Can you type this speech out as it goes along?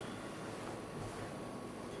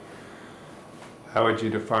How would you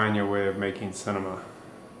define your way of making cinema?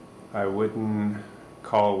 I wouldn't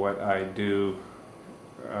call what I do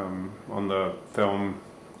on the film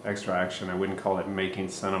Extraction, I wouldn't call it making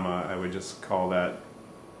cinema. I would just call that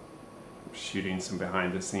shooting some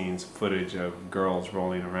behind the scenes footage of girls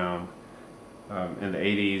rolling around. In the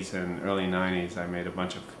 80s and early 90s I made a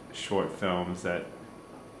bunch of short films that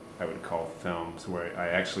I would call films, where I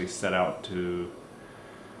actually set out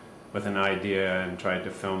with an idea and tried to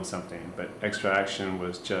film something. But Extraction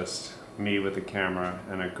was just me with a camera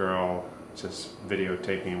and a girl just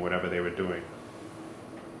videotaping whatever they were doing.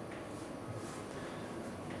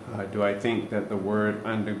 Do I think that the word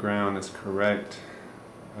underground is correct?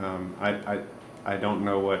 I don't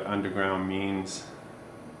know what underground means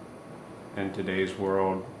in today's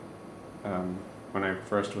world. When I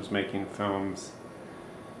first was making films,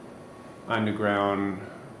 underground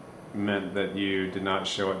meant that you did not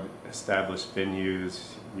show at established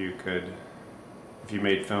venues. You could, if you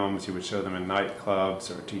made films, you would show them in nightclubs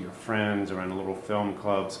or to your friends or in little film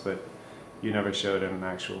clubs, but you never showed in an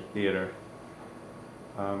actual theater.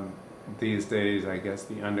 These days, I guess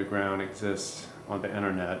the underground exists on the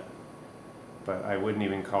internet, but I wouldn't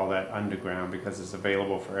even call that underground because it's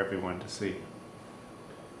available for everyone to see.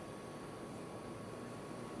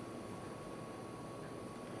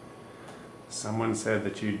 Someone said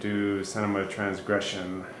that you do Cinema of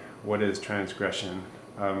Transgression. What is transgression?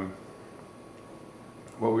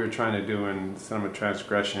 What we were trying to do in Cinema of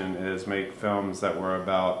Transgression is make films that were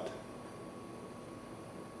about,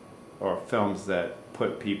 or films that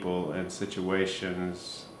put people in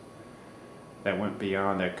situations that went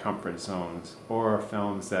beyond their comfort zones, or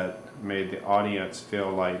films that made the audience feel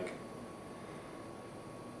like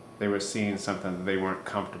they were seeing something that they weren't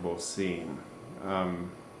comfortable seeing.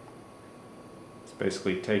 It's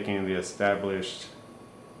basically taking a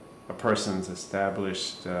person's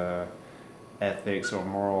established ethics or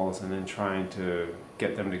morals and then trying to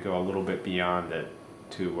get them to go a little bit beyond it,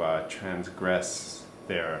 to transgress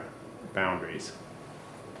their boundaries.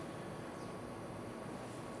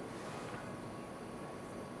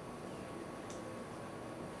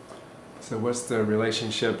 So what's the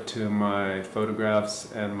relationship to my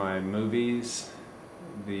photographs and my movies?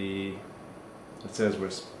 It says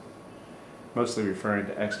we're mostly referring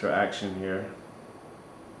to Extraction here,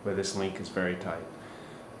 but this link is very tight.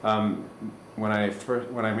 When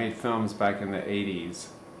I made films back in the 80s,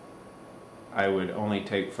 I would only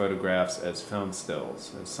take photographs as film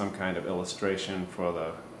stills, as some kind of illustration for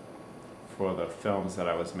the films that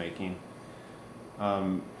I was making.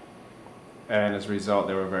 And as a result,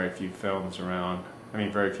 there were very few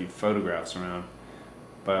very few photographs around.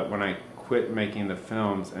 But when I quit making the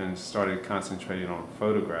films and started concentrating on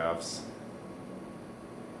photographs,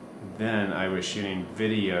 then I was shooting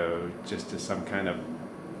video just as some kind of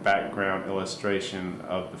background illustration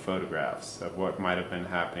of the photographs, of what might have been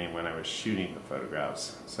happening when I was shooting the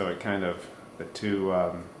photographs. So the two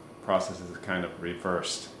processes kind of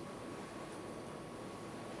reversed.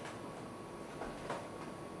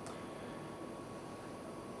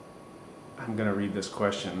 I'm going to read this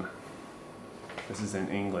question. This is in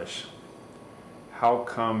English. How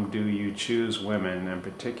come do you choose women, and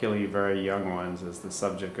particularly very young ones, as the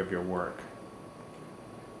subject of your work?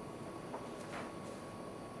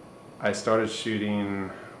 I started shooting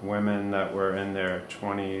women that were in their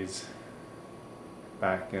 20s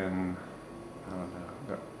back in,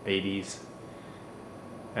 the 80s.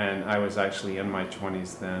 And I was actually in my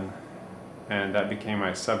 20s then. And that became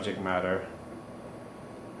my subject matter.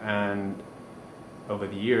 And over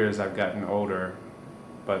the years, I've gotten older,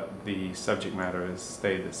 but the subject matter has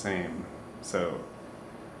stayed the same. So,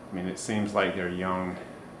 it seems like they're young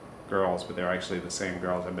girls, but they're actually the same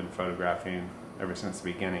girls I've been photographing ever since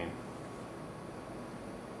the beginning.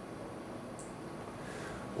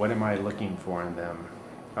 What am I looking for in them?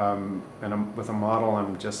 With a model,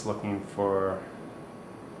 I'm just looking for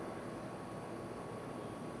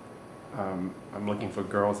I'm looking for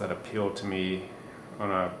girls that appeal to me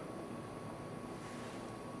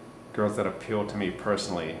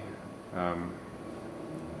personally,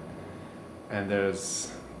 and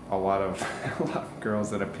there's a lot of girls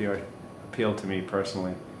that appeal to me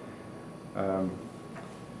personally.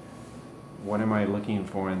 What am I looking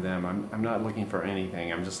for in them? I'm not looking for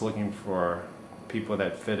anything. I'm just looking for people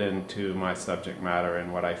that fit into my subject matter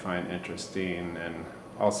and what I find interesting, and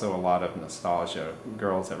also a lot of nostalgia.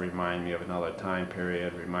 Girls that remind me of another time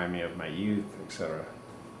period, remind me of my youth, etc.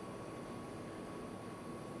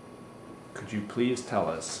 Could you please tell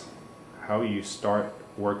us how you start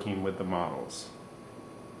working with the models?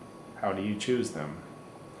 How do you choose them?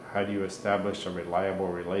 How do you establish a reliable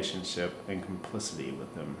relationship and complicity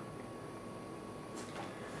with them?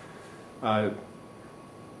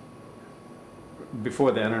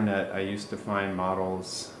 Before the internet, I used to find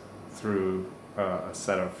models through a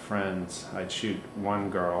set of friends. I'd shoot one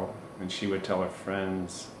girl, and she would tell her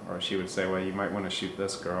friends, or she would say, well, you might want to shoot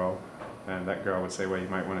this girl, and that girl would say, well, you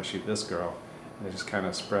might want to shoot this girl. And it just kind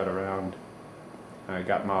of spread around. I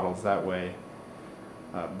got models that way.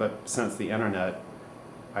 But since the internet,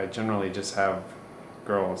 I generally just have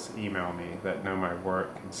girls email me that know my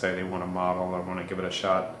work and say they want a model or want to give it a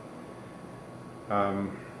shot.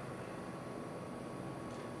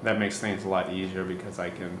 That makes things a lot easier because I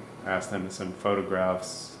can ask them to send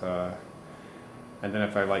photographs, and then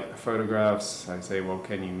if I like the photographs, I say, well,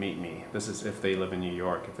 can you meet me? This is if they live in New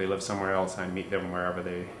York. If they live somewhere else, I meet them wherever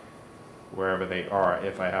they are,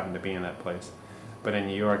 if I happen to be in that place. But in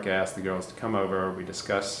New York, I ask the girls to come over, we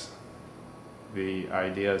discuss the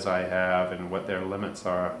ideas I have and what their limits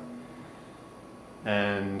are,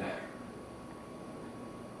 and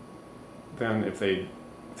then if they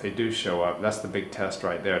do show up, that's the big test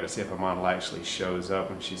right there, to see if a model actually shows up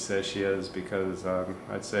when she says she is, because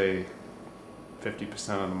I'd say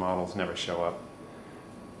 50% of the models never show up.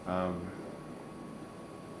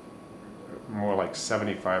 More like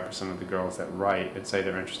 75% of the girls that write and say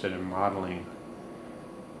they're interested in modeling,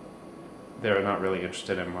 they're not really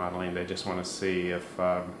interested in modeling, they just want to see if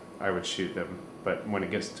I would shoot them. But when it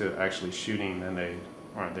gets to actually shooting, then they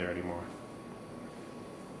aren't there anymore.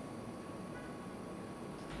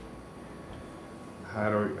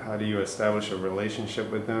 How do you establish a relationship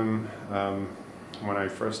with them? When I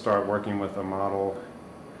first start working with a model,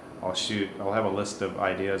 I'll have a list of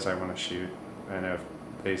ideas I want to shoot, and if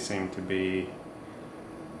they seem to be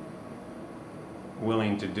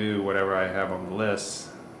willing to do whatever I have on the list,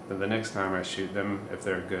 then the next time I shoot them, if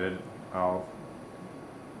they're good, I'll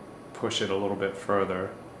push it a little bit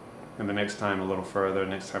further, and the next time a little further,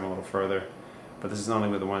 next time a little further. But this is only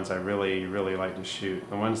with the ones I really, really like to shoot.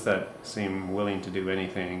 The ones that seem willing to do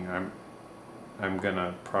anything, I'm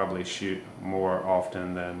gonna probably shoot more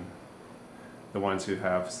often than the ones who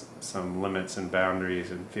have some limits and boundaries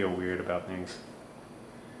and feel weird about things.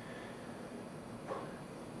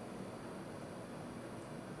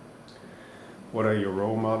 What are your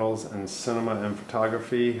role models in cinema and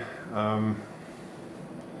photography? I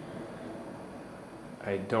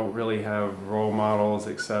don't really have role models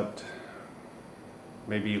except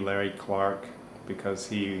maybe Larry Clark, because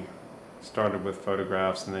he started with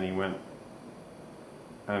photographs and then he went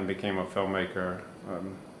and became a filmmaker.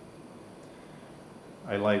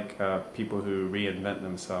 I like people who reinvent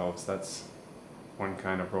themselves. That's one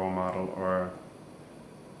kind of role model. Or,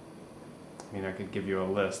 I mean, I could give you a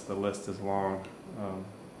list. The list is long.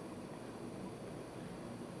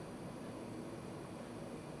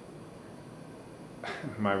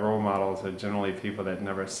 My role models are generally people that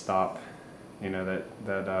never stop. You know,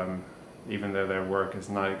 that even though their work is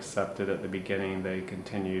not accepted at the beginning, they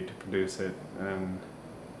continue to produce it and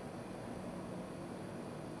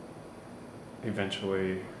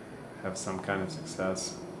eventually have some kind of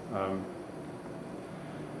success.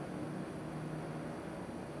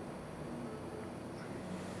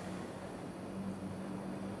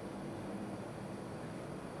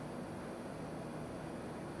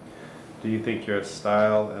 Do you think your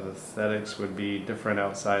style and aesthetics would be different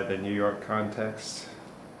outside the New York context?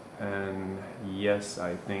 And yes,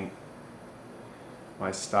 I think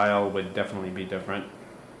my style would definitely be different,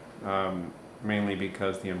 mainly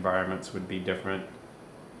because the environments would be different.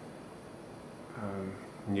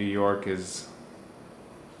 New York is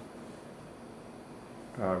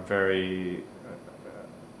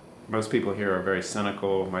most people here are very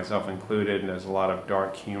cynical, myself included, and there's a lot of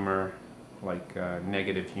dark humor, like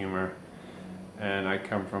negative humor. And I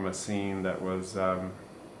come from a scene that was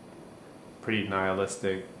pretty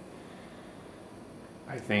nihilistic.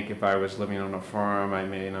 I think if I was living on a farm, I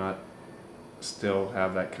may not still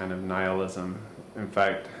have that kind of nihilism. In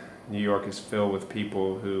fact, New York is filled with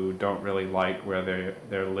people who don't really like where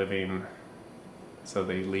they're living, so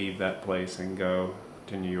they leave that place and go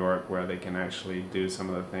to New York, where they can actually do some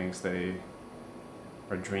of the things they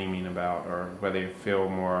are dreaming about, or where they feel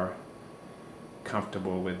more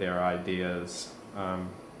comfortable with their ideas.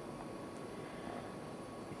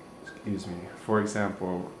 Excuse me. For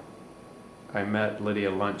example, I met Lydia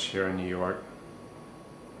Lunch here in New York,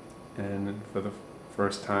 and for the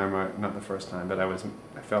first time, not the first time, but I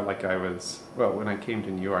felt like when I came to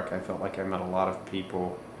New York, I felt like I met a lot of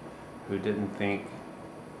people who didn't think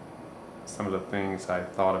some of the things I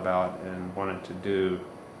thought about and wanted to do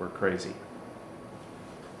were crazy.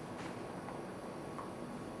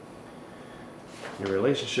 Your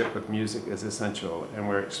relationship with music is essential, and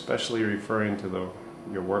we're especially referring to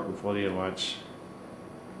your work with Lydia Lunch.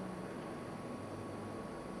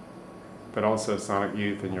 but also Sonic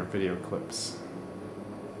Youth and your video clips.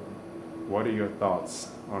 What are your thoughts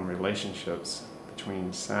on relationships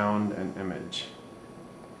between sound and image?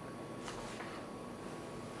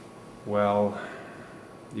 Well,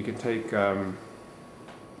 you can take a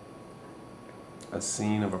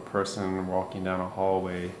scene of a person walking down a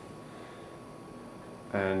hallway,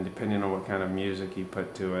 and depending on what kind of music you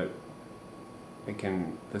put to it,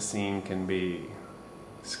 the scene can be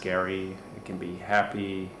scary, it can be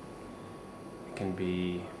happy, it can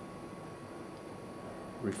be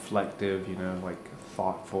reflective, like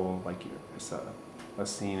thoughtful, like it's a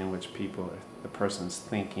scene in which the person's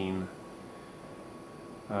thinking.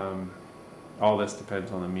 All this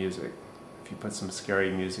depends on the music. If you put some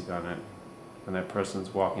scary music on it, when that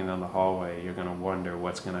person's walking down the hallway, you're going to wonder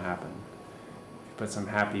what's going to happen. If you put some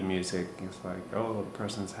happy music, it's like, oh, the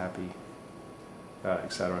person's happy,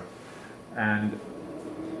 etc. And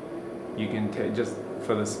you can just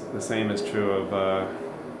for this, the same is true of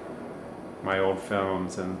my old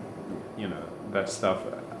films and that stuff.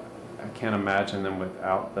 I can't imagine them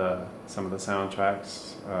without some of the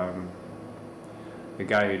soundtracks. The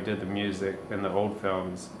guy who did the music in the old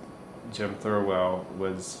films, Jim Thurwell,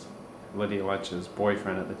 was Lydia Lunch's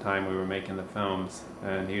boyfriend at the time we were making the films,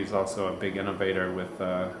 and he was also a big innovator with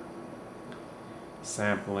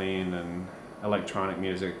sampling and electronic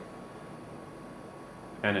music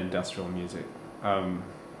and industrial music.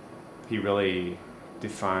 He really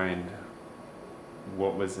defined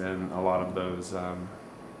what was in a lot of those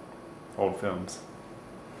old films.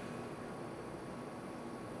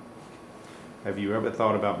 Have you ever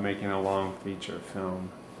thought about making a long feature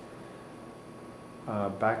film?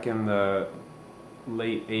 Back in the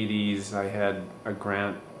late 80s, I had a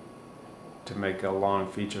grant to make a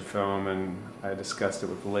long feature film, and I discussed it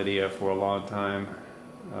with Lydia for a long time.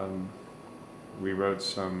 We wrote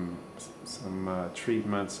some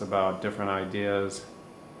treatments about different ideas,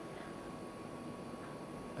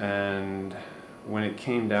 and when it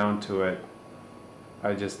came down to it,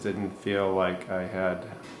 I just didn't feel like I had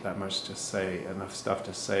that much to say, enough stuff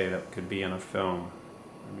to say that could be in a film.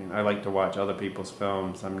 I mean, I like to watch other people's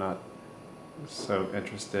films. I'm not so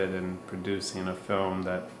interested in producing a film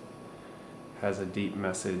that has a deep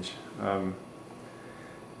message.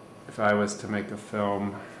 If I was to make a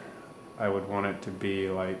film, I would want it to be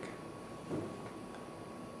the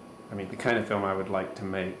kind of film I would like to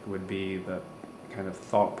make would be the kind of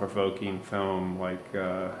thought-provoking film like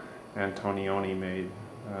Antonioni made,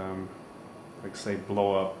 like say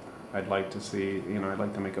Blow Up. I'd like to see, I'd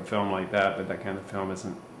like to make a film like that, but that kind of film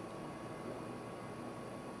isn't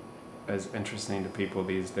as interesting to people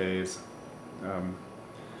these days.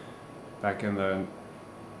 Back in the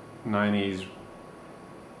 90s,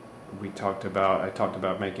 I talked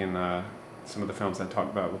about making some of the films I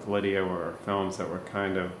talked about with Lydia were films that were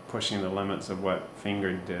kind of pushing the limits of what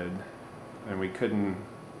Finger did, and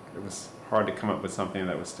it was hard to come up with something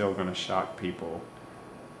that was still going to shock people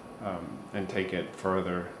and take it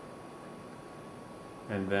further.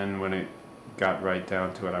 And then when it got right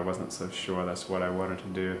down to it, I wasn't so sure that's what I wanted to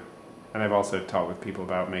do. And I've also talked with people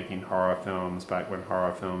about making horror films back when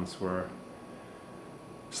horror films were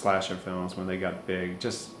slasher films, when they got big.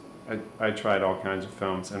 I tried all kinds of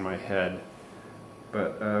films in my head,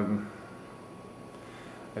 but I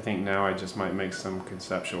think now I just might make some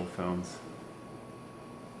conceptual films.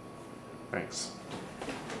 Thanks.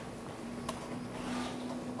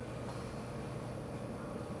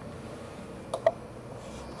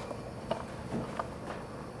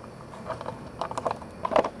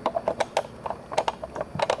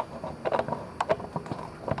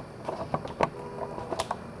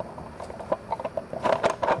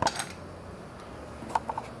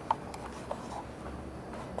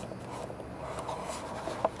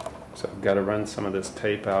 So I've got to run some of this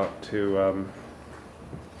tape out to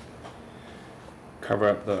cover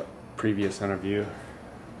up the previous interview.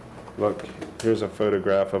 Look, here's a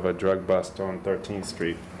photograph of a drug bust on 13th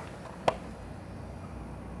Street.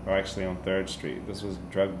 Or actually on 3rd Street. This was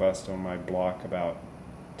a drug bust on my block about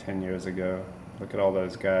 10 years ago. Look at all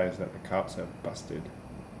those guys that the cops have busted.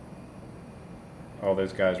 All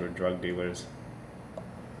those guys were drug dealers.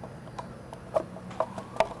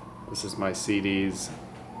 This is my CDs,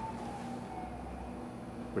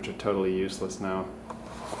 which are totally useless now.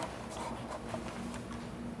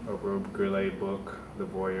 A Robbe Grillet book, The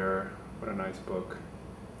Voyeur, what a nice book.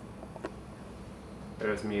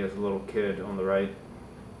 There's me as a little kid on the right,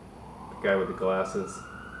 the guy with the glasses,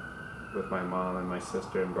 with my mom and my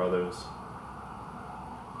sister and brothers.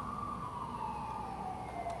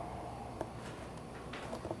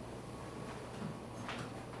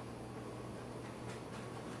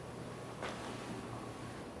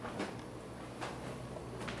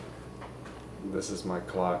 This is my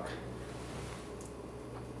clock.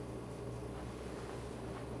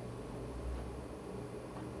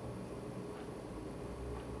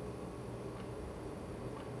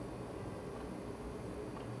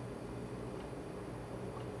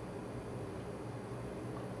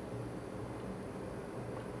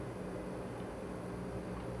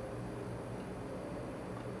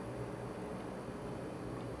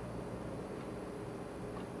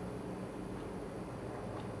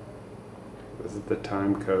 This is the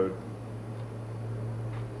time code.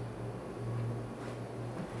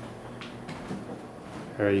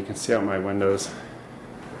 Alright, you can see out my windows.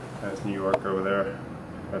 That's New York over there.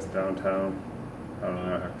 That's downtown. I don't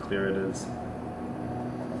know how clear it is. This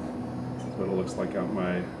is what it looks like out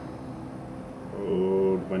my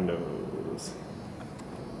old windows.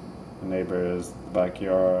 The neighbors, the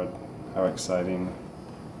backyard. How exciting.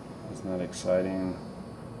 Isn't that exciting?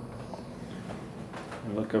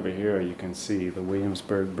 Look over here, you can see the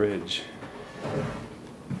Williamsburg Bridge.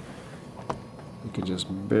 You can just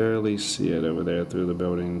barely see it over there through the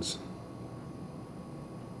buildings.